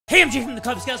Hey, I'm Jay from the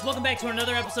Kubz. Welcome back to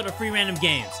another episode of Free Random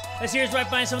Games. This here is where I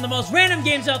find some of the most random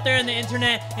games out there on the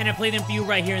internet, and I play them for you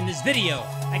right here in this video.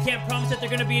 I can't promise that they're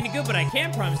going to be any good, but I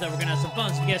can promise that we're going to have some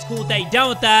fun. So if you guys cool with that, you down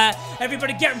with that?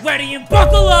 Everybody get ready and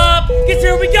buckle up! Because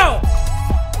here we go!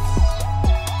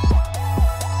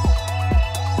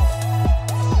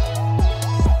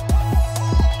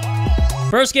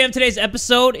 First game of today's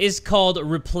episode is called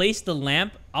Replace the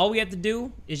Lamp. All we have to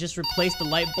do is just replace the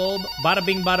light bulb. Bada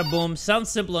bing, bada boom. Sounds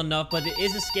simple enough, but it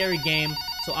is a scary game,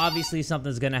 so obviously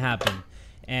something's gonna happen.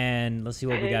 And let's see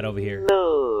what we got over here.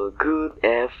 Hello, good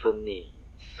evening.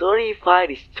 Sorry if I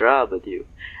disturbed you.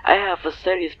 I have a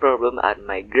serious problem at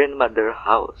my grandmother's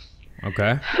house.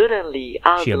 Okay. Suddenly,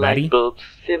 all the light bulbs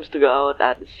seems to go out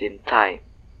at the same time.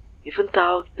 Even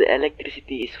though the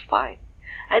electricity is fine.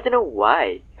 I don't know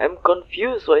why. I'm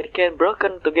confused why it can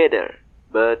broken together.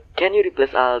 But can you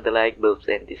replace all the light bulbs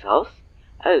in this house?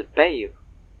 I'll pay you.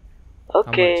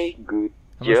 Okay, good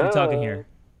job. How much are we talking here?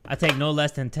 I take no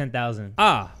less than 10,000.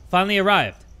 Ah, finally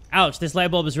arrived. Ouch, this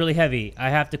light bulb is really heavy. I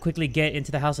have to quickly get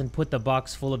into the house and put the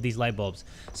box full of these light bulbs.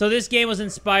 So this game was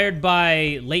inspired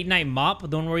by Late Night Mop,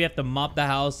 the one where you have to mop the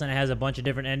house and it has a bunch of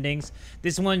different endings.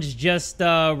 This one's just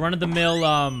run-of-the-mill,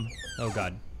 oh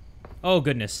god. Oh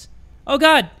goodness. Oh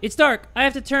god, it's dark. I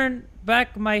have to turn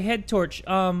back my head torch.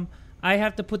 I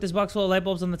have to put this box full of light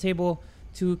bulbs on the table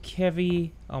to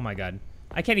carry... Oh my god.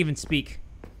 I can't even speak.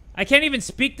 I can't even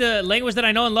speak the language that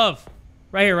I know and love.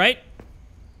 Right here, right?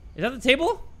 Is that the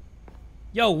table?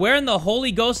 Yo, where in the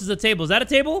Holy Ghost is the table? Is that a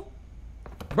table?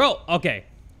 Bro, okay.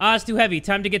 Ah, it's too heavy.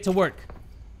 Time to get to work.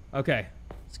 Okay.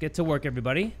 Let's get to work,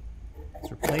 everybody.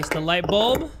 Let's replace the light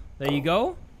bulb. There you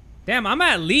go. Damn, I'm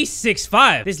at least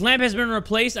 6'5". This lamp has been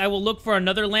replaced. I will look for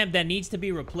another lamp that needs to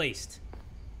be replaced.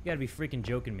 You gotta be freaking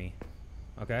joking me.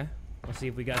 Okay. Let's see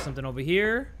if we got something over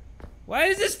here. Why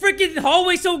is this freaking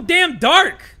hallway so damn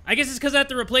dark? I guess it's because I have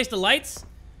to replace the lights.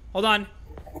 Hold on.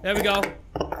 There we go.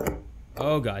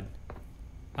 Oh, God.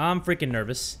 I'm freaking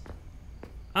nervous.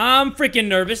 I'm freaking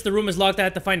nervous. The room is locked. I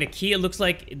have to find a key. It looks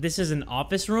like this is an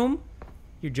office room.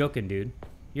 You're joking, dude.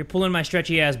 You're pulling my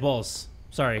stretchy ass balls.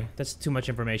 Sorry, that's too much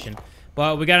information.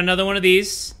 But we got another one of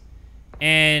these.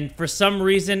 And for some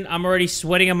reason, I'm already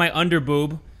sweating on my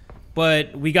underboob.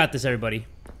 But we got this, everybody.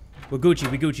 We're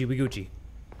Gucci, we Gucci, we Gucci.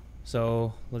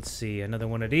 So, let's see. Another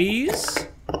one of these.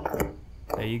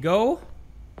 There you go.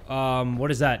 What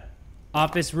is that?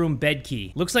 Office room bed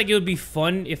key. Looks like it would be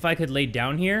fun if I could lay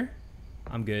down here.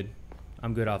 I'm good.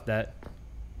 I'm good off that.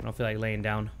 I don't feel like laying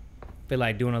down. I feel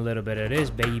like doing a little bit of this,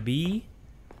 baby.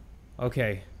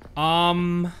 Okay.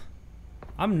 I'm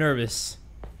nervous.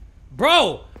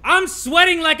 Bro, I'm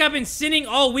sweating like I've been sinning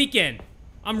all weekend.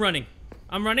 I'm running.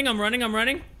 I'm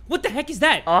running. What the heck is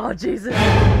that? Oh, Jesus.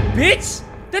 Bitch!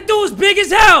 That dude was big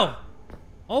as hell!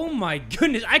 Oh my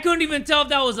goodness. I couldn't even tell if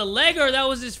that was a leg or that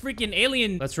was this freaking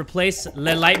alien. Let's replace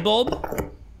the light bulb.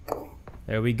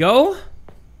 There we go.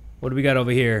 What do we got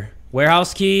over here?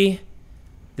 Warehouse key.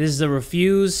 This is a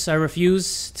refuse. I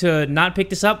refuse to not pick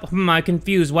this up. I'm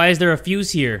confused. Why is there a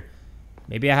fuse here?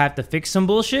 Maybe I have to fix some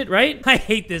bullshit, right? I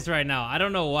hate this right now. I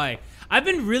don't know why. I've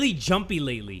been really jumpy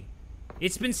lately.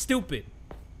 It's been stupid.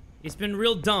 It's been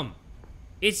real dumb.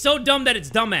 It's so dumb that it's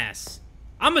dumbass.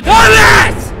 I'm a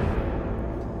dumbass!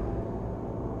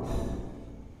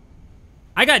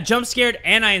 I got jump scared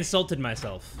and I insulted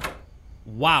myself.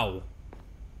 Wow.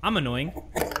 I'm annoying.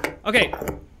 Okay.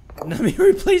 Let me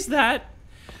replace that.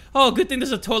 Oh, good thing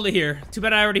there's a toilet here. Too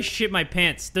bad I already shit my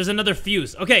pants. There's another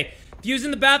fuse. Okay. Fuse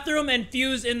in the bathroom and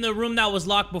fuse in the room that was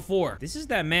locked before. This is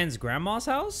that man's grandma's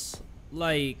house?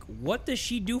 Like, what does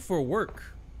she do for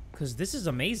work? Because this is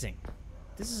amazing.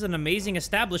 This is an amazing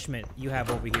establishment you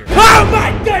have over here. Oh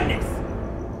my goodness!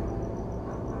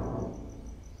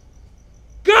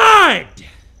 God!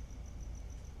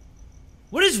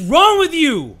 What is wrong with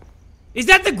you? Is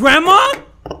that the grandma?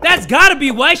 That's gotta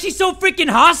be why she's so freaking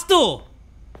hostile.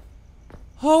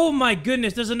 Oh my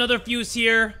goodness, there's another fuse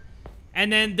here.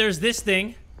 And then there's this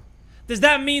thing. Does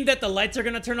that mean that the lights are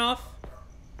gonna turn off?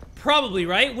 Probably,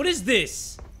 right? What is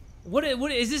this? What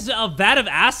is this, a vat of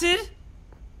acid?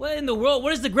 What in the world?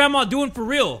 What is the grandma doing for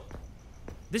real?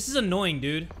 This is annoying,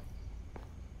 dude.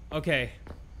 Okay.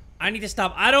 I need to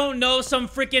stop. I don't know, some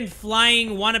freaking flying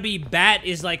wannabe bat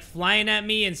is like flying at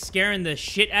me and scaring the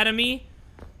shit out of me.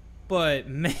 But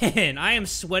man, I am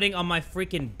sweating on my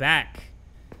freaking back.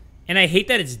 And I hate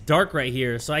that it's dark right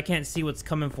here, so I can't see what's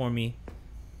coming for me.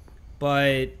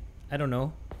 But, I don't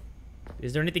know.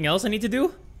 Is there anything else I need to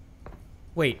do?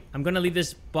 Wait, I'm gonna leave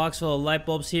this box full of light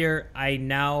bulbs here. I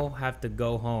now have to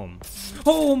go home.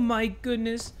 Oh my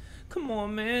goodness. Come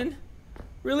on, man.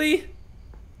 Really?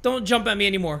 Don't jump at me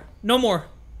anymore. No more.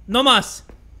 No mas.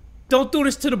 Don't do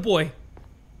this to the boy.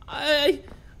 I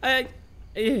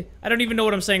don't even know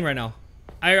what I'm saying right now.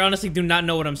 I honestly do not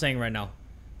know what I'm saying right now.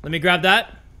 Let me grab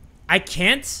that. I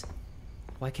can't?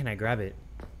 Why can't I grab it?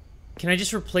 Can I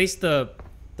just replace the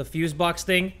fuse box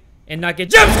thing and not get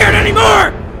jump scared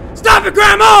anymore? Stop it,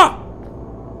 Grandma!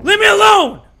 Leave me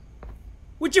alone!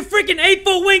 With your freaking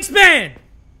 8-foot wingspan!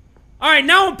 Alright,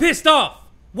 now I'm pissed off.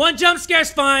 1 jump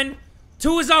scare's fine.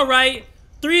 2 is alright.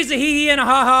 3 is a hee-hee and a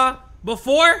ha-ha. But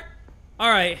 4?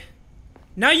 Alright.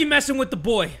 Now you messing with the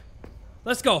boy.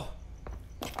 Let's go.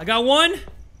 I got 1.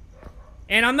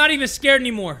 And I'm not even scared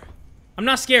anymore. I'm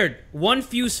not scared. 1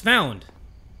 fuse found.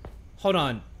 Hold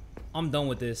on. I'm done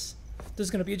with this. There's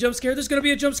gonna be a jump scare. There's gonna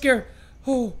be a jump scare.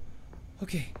 Oh.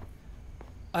 Okay.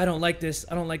 I don't like this.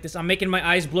 I don't like this. I'm making my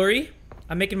eyes blurry.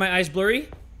 I'm making my eyes blurry.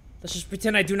 Let's just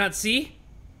pretend I do not see.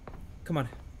 Come on.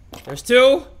 There's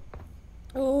 2.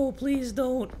 Oh, please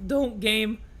don't. Don't,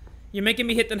 game. You're making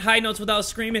me hit the high notes without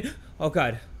screaming. Oh,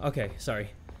 God. Okay, sorry.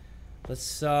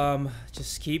 Let's,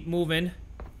 just keep moving.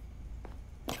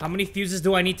 How many fuses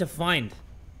do I need to find?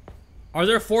 Are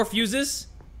there 4 fuses?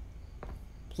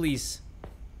 Please.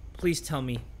 Please tell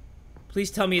me.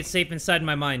 Please tell me it's safe inside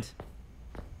my mind.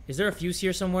 Is there a fuse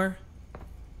here somewhere?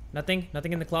 Nothing?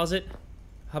 Nothing in the closet?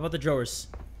 How about the drawers?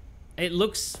 It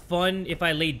looks fun if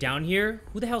I lay down here.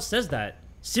 Who the hell says that?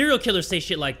 Serial killers say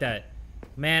shit like that.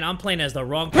 Man, I'm playing as the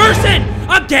wrong person!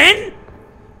 Again?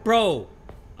 Bro,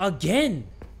 again.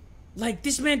 Like,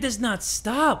 this man does not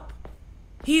stop.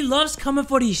 He loves coming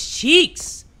for these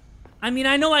cheeks. I mean,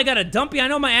 I know I got a dumpy. I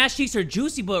know my ass cheeks are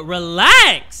juicy, but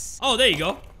relax. Oh, there you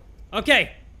go.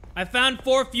 Okay, I found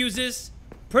 4 fuses.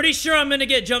 Pretty sure I'm gonna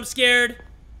get jump scared.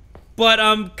 But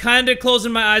I'm kind of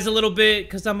closing my eyes a little bit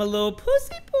because I'm a little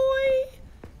pussy boy.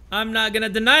 I'm not gonna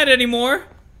deny it anymore.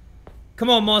 Come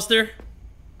on, monster.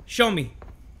 Show me.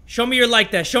 Show me you're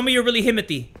like that. Show me you're really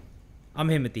Himothy. I'm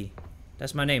Himothy.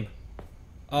 That's my name.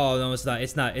 Oh, no, it's not.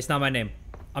 It's not. It's not my name.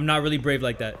 I'm not really brave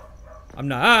like that. I'm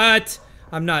not.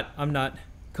 I'm not.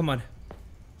 Come on.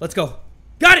 Let's go.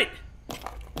 Got it!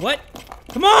 What?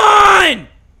 Come on!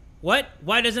 What?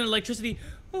 Why doesn't electricity...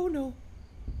 Oh, no.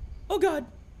 Oh, God.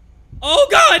 Oh,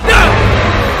 God,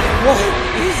 no! What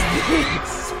is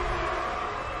this?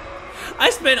 I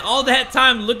spent all that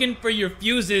time looking for your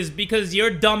fuses because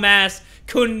your dumbass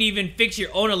couldn't even fix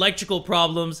your own electrical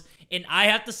problems, and I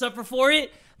have to suffer for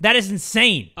it? That is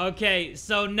insane. Okay,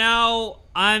 so now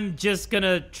I'm just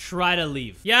gonna try to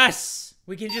leave. Yes!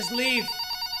 We can just leave.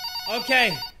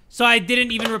 Okay. So I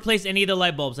didn't even replace any of the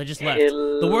light bulbs. I just left.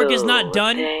 Hello, the work is not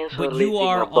done, but you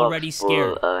are already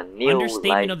scared. New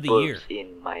Understatement of the year.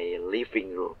 In my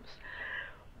living rooms.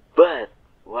 But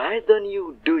why don't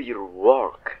you do your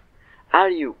work? Are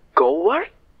you coward?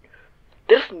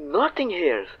 There's nothing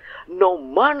here. No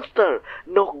monster,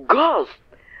 no ghost.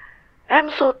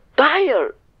 I'm so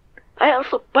tired. I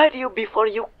also bite you before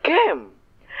you came.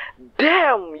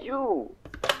 Damn you.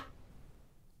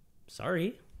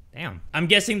 Sorry. Damn. I'm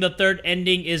guessing the third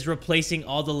ending is replacing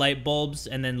all the light bulbs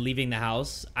and then leaving the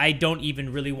house. I don't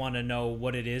even really want to know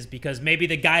what it is because maybe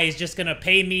the guy is just gonna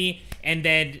pay me and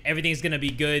then everything's gonna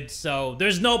be good. So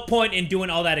there's no point in doing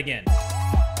all that again.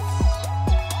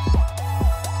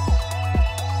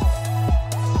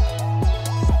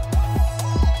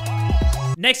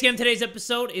 Next game of today's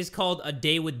episode is called A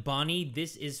Day with Bonnie.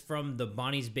 This is from the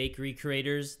Bonnie's Bakery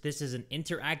creators. This is an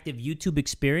interactive YouTube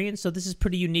experience, so this is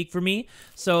pretty unique for me.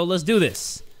 So let's do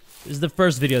this. This is the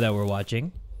first video that we're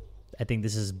watching. I think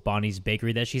this is Bonnie's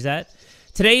Bakery that she's at.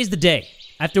 Today is the day.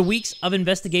 After weeks of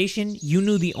investigation, you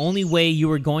knew the only way you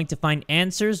were going to find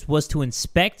answers was to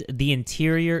inspect the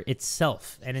interior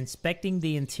itself. And inspecting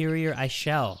the interior I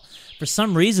shall. For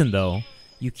some reason, though,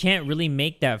 you can't really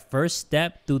make that first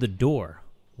step through the door.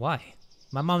 Why?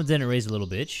 My mom didn't raise a little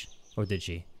bitch. Or did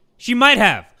she? She might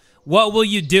have. What will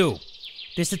you do?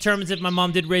 This determines if my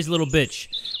mom did raise a little bitch.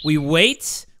 We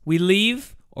wait, we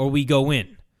leave, or we go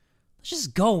in. Let's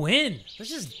just go in.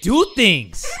 Let's just do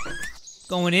things.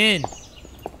 Going in.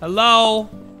 Hello?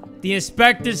 The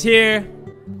inspector's here.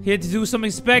 Here to do some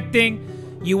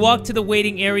inspecting. You walk to the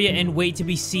waiting area and wait to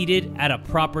be seated at a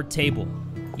proper table.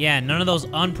 Yeah, none of those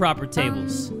improper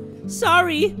tables.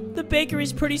 Sorry, the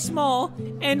bakery's pretty small,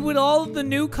 and with all of the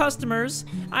new customers,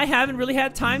 I haven't really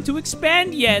had time to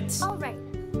expand yet. All right.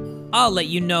 I'll let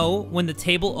you know when the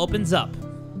table opens up.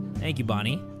 Thank you,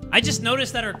 Bonnie. I just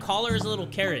noticed that her collar is a little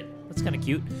carrot. That's kind of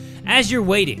cute. As you're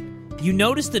waiting, you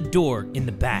notice the door in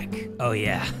the back. Oh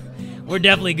yeah, we're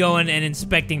definitely going and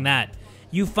inspecting that.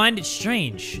 You find it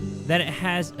strange that it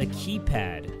has a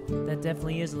keypad. That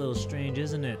definitely is a little strange,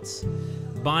 isn't it?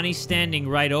 Bonnie's standing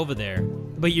right over there,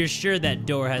 but you're sure that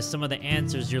door has some of the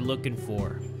answers you're looking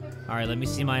for. All right, let me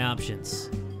see my options.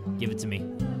 Give it to me.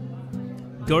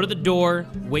 Go to the door,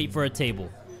 wait for a table.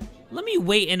 Let me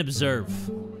wait and observe.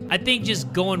 I think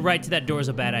just going right to that door is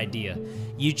a bad idea.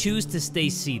 You choose to stay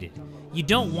seated. You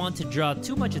don't want to draw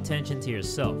too much attention to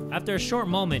yourself. After a short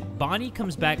moment, Bonnie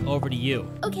comes back over to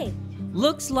you. Okay.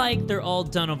 Looks like they're all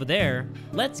done over there.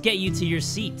 Let's get you to your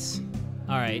seats.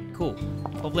 All right, cool.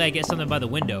 Hopefully I get something by the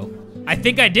window. I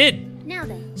think I did. Now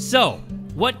then. So,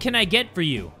 what can I get for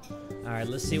you? All right,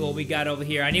 let's see what we got over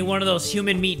here. I need one of those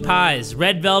human meat pies.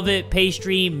 Red velvet,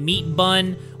 pastry, meat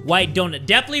bun, white donut.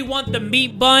 Definitely want the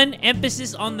meat bun.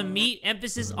 Emphasis on the meat.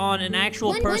 Emphasis on an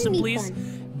actual person, please.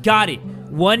 Got it.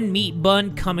 One meat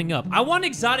bun coming up. I want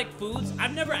exotic foods.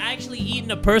 I've never actually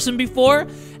eaten a person before.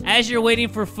 As you're waiting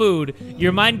for food,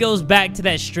 your mind goes back to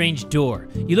that strange door.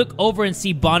 You look over and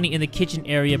see Bonnie in the kitchen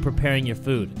area preparing your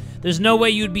food. There's no way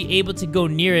you'd be able to go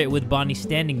near it with Bonnie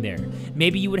standing there.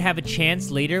 Maybe you would have a chance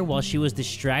later while she was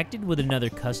distracted with another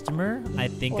customer. I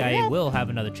think I will have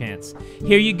another chance.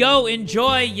 Here you go.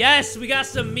 Enjoy. Yes, we got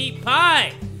some meat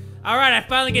pie. All right, I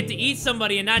finally get to eat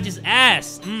somebody and not just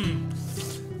ass.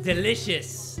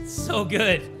 Delicious. So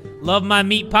good. Love my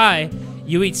meat pie.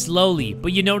 You eat slowly,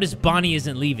 but you notice Bonnie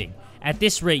isn't leaving. At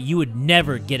this rate, you would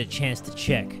never get a chance to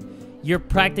check. You're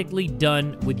practically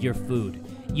done with your food.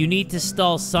 You need to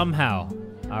stall somehow.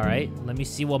 All right, let me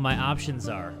see what my options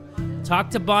are.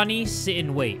 Talk to Bonnie, sit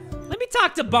and wait. Let me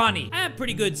talk to Bonnie. I have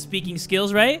pretty good speaking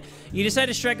skills, right? You decide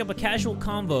to strike up a casual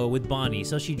convo with Bonnie,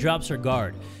 so she drops her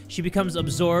guard. She becomes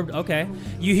absorbed. Okay.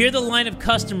 You hear the line of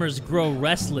customers grow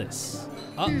restless.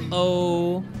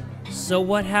 Uh-oh. So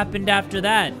what happened after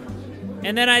that?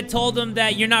 And then I told them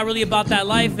that you're not really about that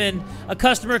life, and a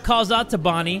customer calls out to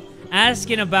Bonnie,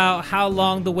 asking about how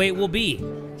long the wait will be.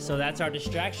 So that's our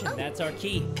distraction. That's our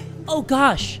key. Oh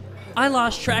gosh, I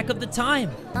lost track of the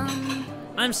time.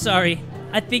 I'm sorry.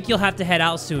 I think you'll have to head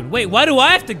out soon. Wait, why do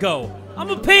I have to go? I'm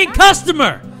a paying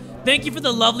customer. Thank you for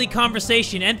the lovely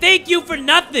conversation, and thank you for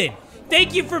nothing.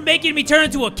 Thank you for making me turn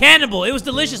into a cannibal. It was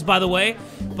delicious, by the way.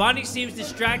 Bonnie seems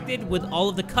distracted with all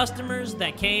of the customers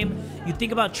that came. You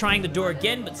think about trying the door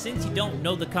again, but since you don't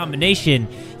know the combination,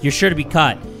 you're sure to be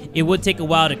caught. It would take a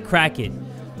while to crack it.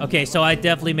 Okay, so I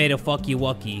definitely made a fuck you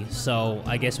wucky, so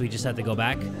I guess we just have to go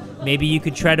back. Maybe you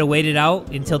could try to wait it out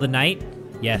until the night?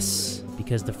 Yes,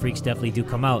 because the freaks definitely do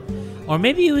come out. Or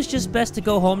maybe it was just best to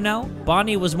go home now?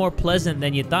 Bonnie was more pleasant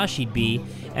than you thought she'd be,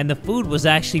 and the food was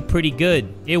actually pretty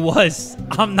good. It was.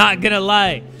 I'm not gonna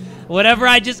lie. Whatever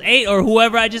I just ate, or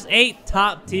whoever I just ate,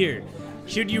 top tier.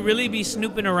 Should you really be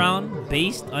snooping around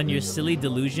based on your silly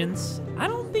delusions? I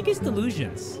don't think it's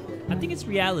delusions. I think it's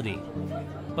reality.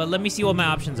 But let me see what my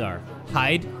options are.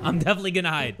 Hide? I'm definitely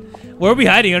gonna hide. Where are we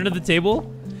hiding? Under the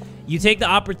table? You take the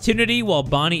opportunity while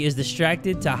Bonnie is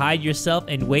distracted to hide yourself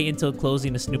and wait until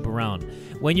closing to snoop around.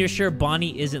 When you're sure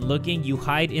Bonnie isn't looking, you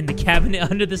hide in the cabinet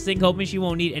under the sink, hoping she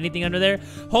won't need anything under there.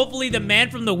 Hopefully the man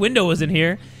from the window isn't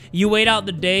here. You wait out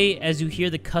the day as you hear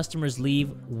the customers leave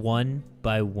one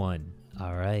by one.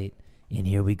 All right, and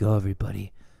here we go,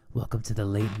 everybody. Welcome to the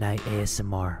late night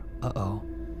ASMR. Uh-oh.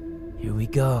 Here we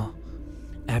go.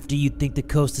 After you think the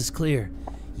coast is clear,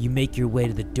 you make your way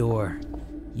to the door.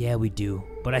 Yeah, we do.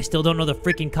 But I still don't know the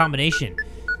freaking combination.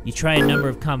 You try a number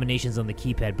of combinations on the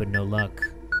keypad, but no luck.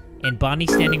 And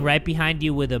Bonnie's standing right behind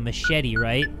you with a machete,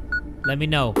 right? Let me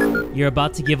know. You're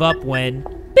about to give up when...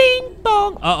 Bing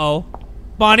bong! Uh-oh.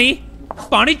 Bonnie?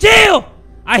 Bonnie, chill!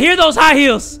 I hear those high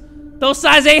heels! Those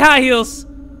size 8 high heels!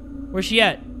 Where's she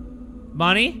at?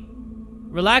 Bonnie?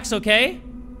 Relax, okay?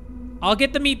 I'll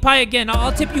get the meat pie again.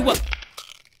 I'll tip you up.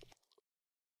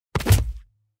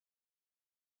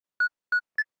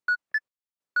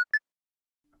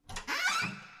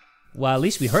 Well, at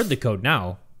least we heard the code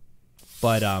now.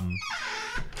 But,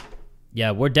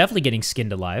 yeah, we're definitely getting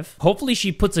skinned alive. Hopefully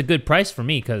she puts a good price for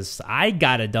me, because I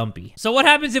got a dumpy. So what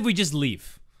happens if we just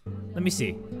leave? Let me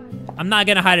see. I'm not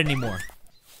gonna hide anymore,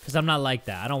 because I'm not like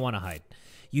that. I don't want to hide.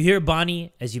 You hear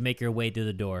Bonnie as you make your way through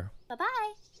the door.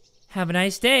 Bye-bye. Have a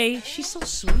nice day. She's so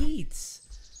sweet.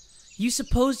 You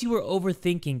suppose you were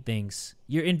overthinking things.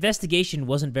 Your investigation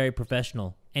wasn't very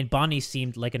professional, and Bonnie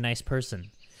seemed like a nice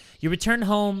person. You return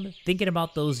home thinking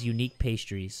about those unique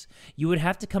pastries. You would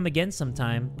have to come again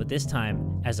sometime, but this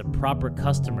time as a proper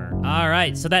customer. All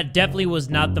right, so that definitely was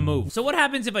not the move. So what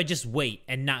happens if I just wait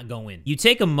and not go in? You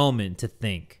take a moment to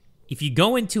think. If you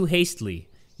go in too hastily,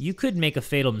 you could make a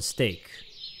fatal mistake.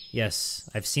 Yes,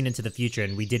 I've seen into the future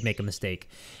and we did make a mistake.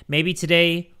 Maybe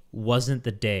today wasn't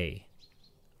the day.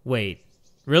 Wait,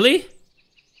 really?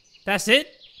 That's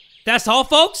it? That's all,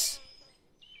 folks?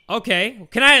 Okay.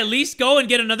 Can I at least go and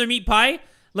get another meat pie?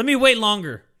 Let me wait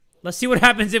longer. Let's see what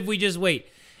happens if we just wait.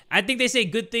 I think they say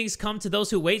good things come to those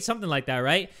who wait. Something like that,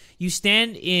 right? You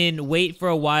stand in wait for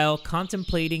a while,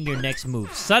 contemplating your next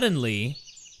move. Suddenly,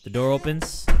 the door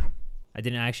opens. I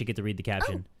didn't actually get to read the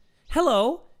caption.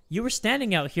 Hello. You were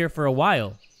standing out here for a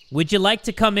while. Would you like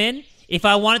to come in? If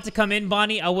I wanted to come in,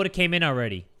 Bonnie, I would have came in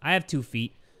already. I have 2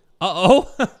 feet.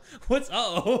 Uh-oh. What's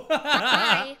uh-oh?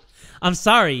 Hi. I'm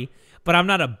sorry, but I'm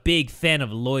not a big fan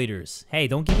of loiters. Hey,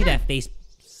 don't give me that face.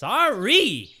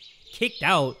 Sorry. Kicked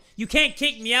out. You can't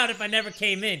kick me out if I never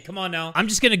came in. Come on now. I'm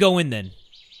just gonna go in then.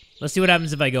 Let's see what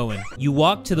happens if I go in. You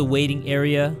walk to the waiting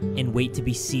area and wait to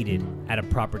be seated at a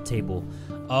proper table.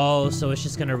 Oh, so it's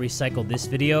just gonna recycle this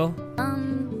video?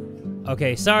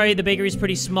 Okay, sorry, the bakery's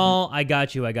pretty small. I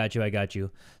got you.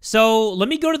 So, let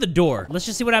me go to the door. Let's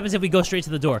just see what happens if we go straight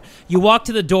to the door. You walk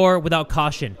to the door without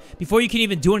caution. Before you can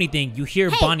even do anything, you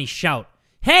hear Bonnie shout,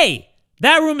 "Hey!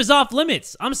 That room is off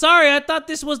limits. I'm sorry, I thought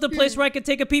this was the place where I could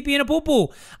take a pee-pee and a poo-poo.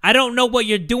 I don't know what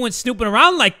you're doing snooping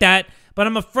around like that, but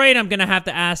I'm afraid I'm gonna have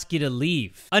to ask you to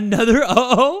leave." Another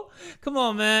uh-oh? Come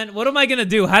on, man. What am I gonna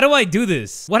do? How do I do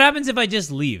this? What happens if I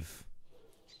just leave?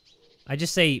 I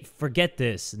just say, forget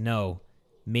this. No,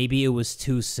 maybe it was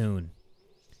too soon.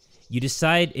 You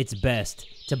decide it's best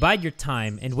to bide your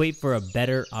time and wait for a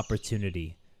better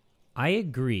opportunity. I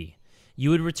agree. You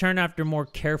would return after more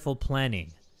careful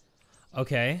planning.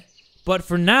 Okay. But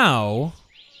for now,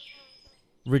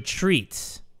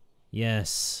 retreat.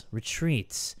 Yes,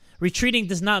 retreat. Retreating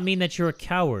does not mean that you're a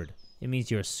coward. It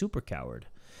means you're a super coward.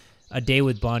 A day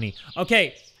with Bonnie.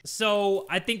 Okay, so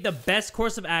I think the best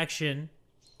course of action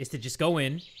is to just go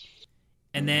in,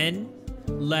 and then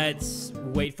let's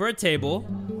wait for a table,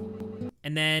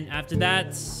 and then after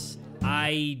that,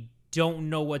 I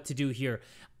don't know what to do here.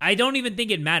 I don't even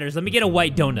think it matters. Let me get a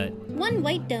white donut. 1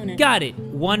 white donut. Got it.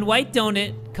 1 white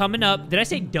donut coming up. Did I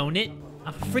say donut?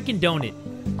 A freaking donut.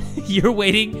 You're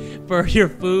waiting for your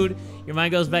food. Your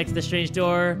mind goes back to the strange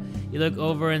door. You look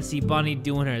over and see Bonnie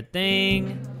doing her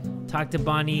thing. Talk to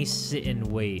Bonnie, sit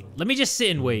and wait. Let me just sit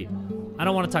and wait. I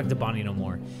don't want to talk to Bonnie no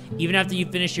more. Even after you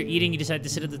finish your eating, you decide to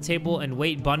sit at the table and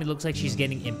wait. Bonnie looks like she's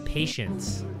getting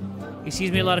impatient.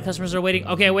 Excuse me, a lot of customers are waiting.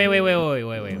 Okay, wait.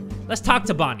 Let's talk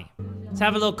to Bonnie. Let's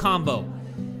have a little combo.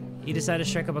 You decide to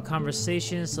strike up a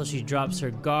conversation, so she drops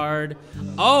her guard.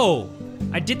 Oh,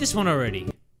 I did this one already.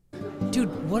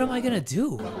 Dude, what am I gonna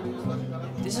do?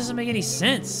 This doesn't make any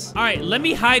sense. All right, let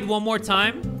me hide one more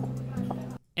time.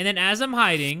 And then as I'm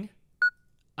hiding,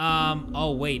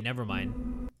 oh wait, never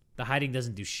mind. The hiding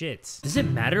doesn't do shit. Does it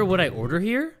matter what I order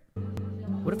here?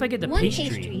 What if I get the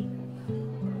pastry?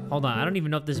 Hold on, I don't even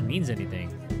know if this means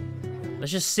anything.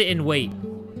 Let's just sit and wait.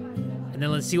 And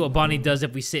then let's see what Bonnie does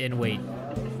if we sit and wait.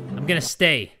 I'm gonna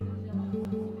stay.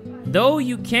 Though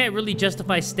you can't really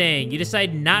justify staying, you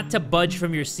decide not to budge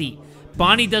from your seat.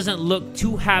 Bonnie doesn't look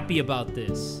too happy about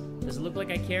this. Does it look like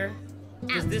I care?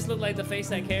 Does this look like the face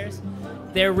that cares?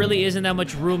 There really isn't that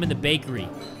much room in the bakery.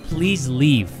 Please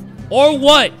leave. Or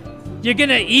what? You're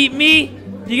gonna eat me?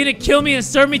 You're gonna kill me and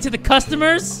serve me to the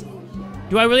customers?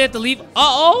 Do I really have to leave?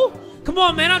 Uh-oh? Come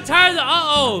on, man. I'm tired of the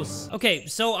uh-ohs. Okay,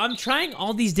 so I'm trying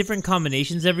all these different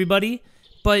combinations, everybody,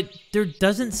 but there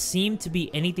doesn't seem to be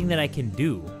anything that I can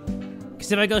do.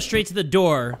 Because if I go straight to the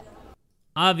door,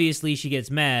 obviously she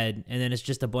gets mad, and then it's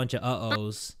just a bunch of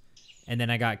uh-ohs, and then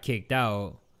I got kicked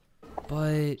out.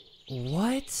 But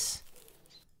what?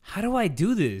 How do I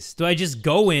do this? Do I just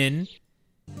go in,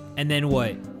 and then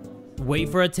what? Wait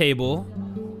for a table.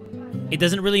 It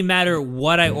doesn't really matter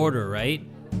what I order, right?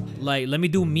 Like, let me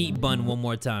do meat bun one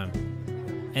more time.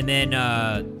 And then,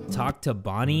 talk to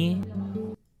Bonnie.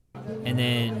 And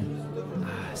then,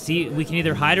 see, we can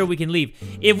either hide or we can leave.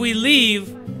 If we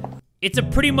leave, it's a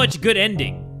pretty much good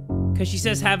ending. Because she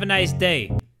says, have a nice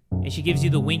day. And she gives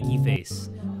you the winky face.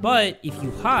 But if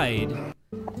you hide,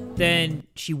 then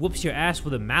she whoops your ass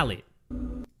with a mallet.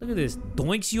 Look at this.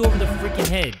 Doinks you over the freaking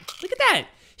head. Look at that.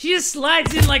 She just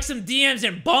slides in like some DMs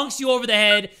and bonks you over the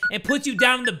head and puts you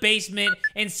down in the basement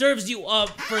and serves you up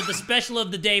for the special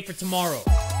of the day for tomorrow.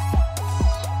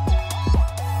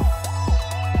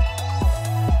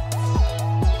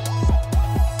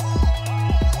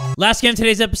 Last game of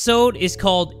today's episode is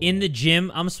called In the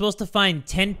Gym. I'm supposed to find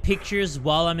 10 pictures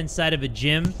while I'm inside of a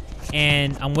gym,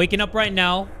 and I'm waking up right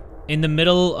now in the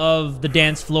middle of the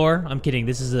dance floor. I'm kidding.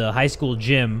 This is a high school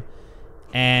gym,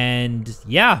 and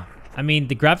yeah. I mean,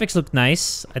 the graphics look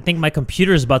nice. I think my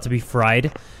computer is about to be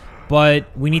fried. But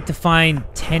we need to find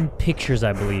 10 pictures,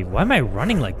 I believe. Why am I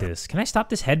running like this? Can I stop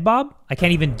this head bob? I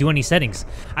can't even do any settings.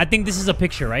 I think this is a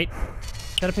picture, right?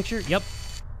 Is that a picture? Yep.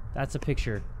 That's a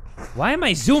picture. Why am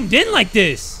I zoomed in like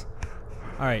this?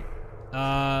 All right.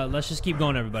 Let's just keep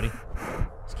going, everybody.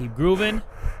 Let's keep grooving.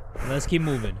 Let's keep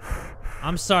moving.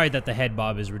 I'm sorry that the head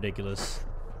bob is ridiculous.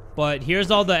 But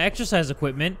here's all the exercise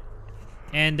equipment.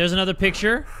 And there's another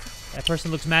picture. That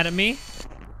person looks mad at me.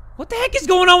 What the heck is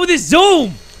going on with this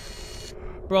zoom?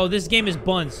 Bro, this game is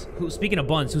buns. Speaking of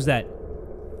buns, who's that?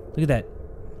 Look at that.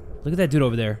 Look at that dude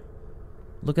over there.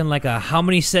 Looking like a how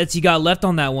many sets you got left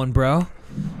on that one, bro?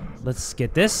 Let's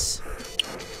get this.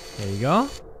 There you go.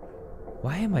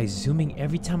 Why am I zooming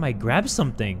every time I grab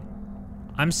something?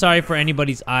 I'm sorry for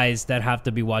anybody's eyes that have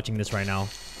to be watching this right now.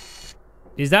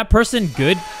 Is that person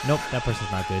good? Nope, that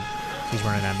person's not good. He's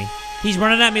running at me. He's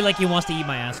running at me like he wants to eat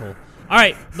my asshole. All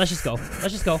right, let's just go.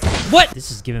 Let's just go. What?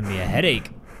 This is giving me a headache.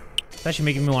 It's actually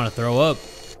making me want to throw up.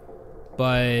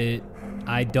 But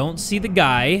I don't see the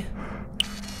guy.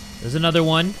 There's another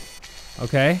one.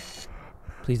 Okay.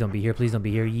 Please don't be here. Please don't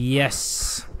be here.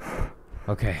 Yes.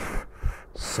 Okay.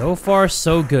 So far,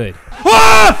 so good.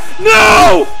 Ah!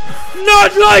 No!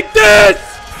 Not like this!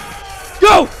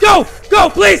 Go! Go! Go,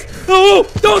 please! Oh!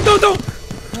 Don't!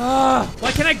 Ah!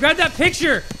 Why can't I grab that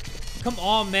picture? Come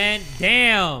on, man.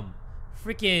 Damn.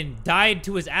 Freaking died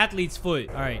to his athlete's foot.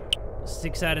 All right.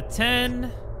 6 out of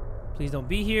 10. Please don't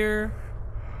be here.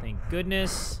 Thank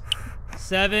goodness.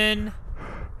 7.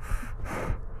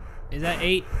 Is that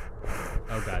 8?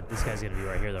 Oh, God. This guy's gonna be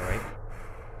right here, though, right?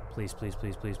 Please, please,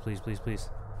 please, please, please, please, please.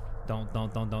 Don't.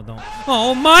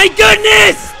 Oh, my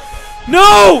goodness!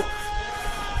 No!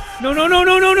 No.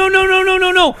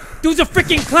 Dude's a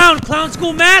freaking clown. Clown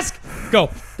school mask. Go.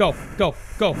 Come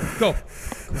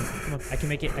on. I can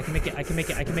make it.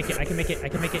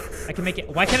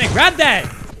 Why can't I grab that?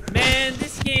 Man,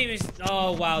 this game is...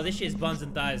 Oh, wow. This shit is buns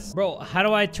and thighs. Bro, how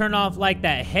do I turn off, like,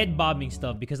 that head bobbing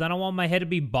stuff? Because I don't want my head to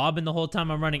be bobbing the whole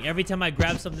time I'm running. Every time I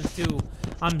grab something, too,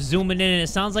 I'm zooming in, and it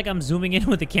sounds like I'm zooming in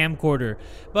with a camcorder.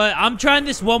 But I'm trying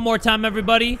this one more time,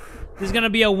 everybody. This is going to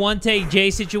be a one-take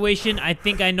J situation. I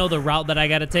think I know the route that I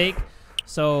got to take.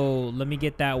 So, let me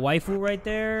get that waifu right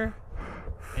there.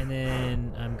 And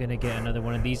then I'm going to get another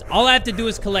one of these. All I have to do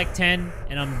is collect 10,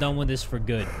 and I'm done with this for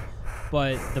good.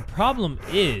 But the problem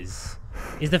is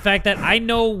the fact that I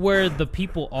know where the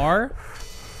people are,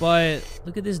 but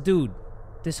look at this dude,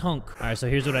 this hunk. All right, so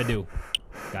here's what I do.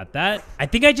 Got that. I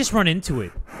think I just run into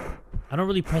it. I don't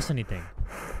really press anything.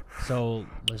 So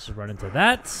let's just run into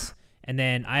that. And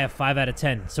then I have 5 out of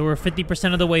 10. So we're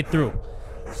 50% of the way through.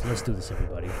 So let's do this,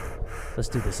 everybody. Let's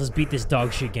do this. Let's beat this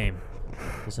dog shit game.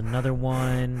 There's another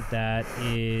one that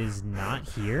is not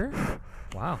here.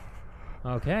 Wow.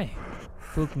 Okay.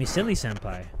 Fook me silly,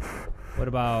 senpai. What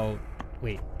about...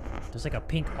 Wait. There's like a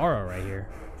pink aura right here.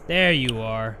 There you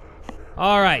are.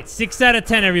 Alright. 6 out of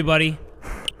 10, everybody.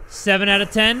 7 out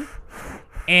of 10.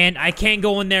 And I can't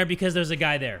go in there because there's a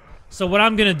guy there. So what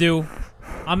I'm gonna do...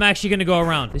 I'm actually gonna go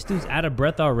around. This dude's out of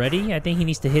breath already. I think he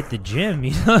needs to hit the gym.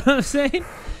 You know what I'm saying?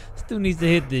 This dude needs to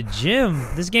hit the gym.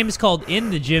 This game is called In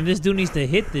the Gym. This dude needs to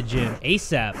hit the gym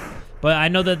ASAP. But I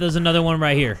know that there's another one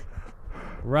right here.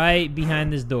 Right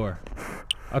behind this door.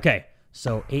 Okay,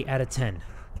 so 8 out of 10.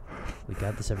 We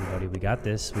got this, everybody. We got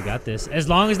this. We got this. As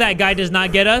long as that guy does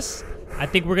not get us, I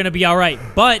think we're going to be all right.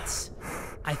 But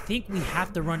I think we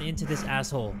have to run into this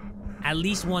asshole at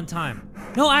least one time.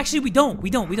 No, actually, we don't. We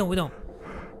don't.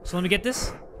 So let me get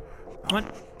this. Come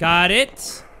on. Got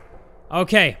it.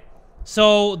 Okay.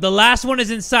 So the last one is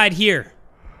inside here.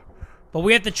 But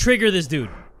we have to trigger this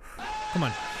dude. Come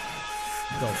on.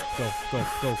 Go.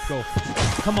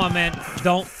 Come on, man.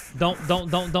 Don't.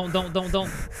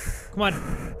 Come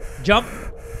on. Jump.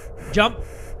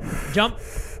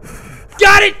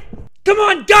 Got it! Come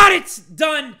on, got it!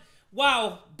 Done.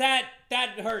 Wow, that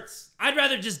hurts. I'd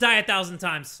rather just die 1,000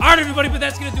 times. All right, everybody, but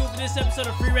that's gonna do it for this episode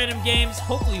of Free Random Games.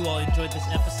 Hopefully you all enjoyed this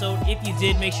episode. If you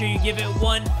did, make sure you give it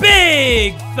one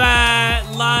big fat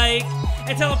like.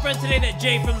 And tell a friend today that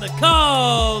Jay from the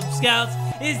Kubz Scouts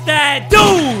is that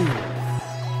dude!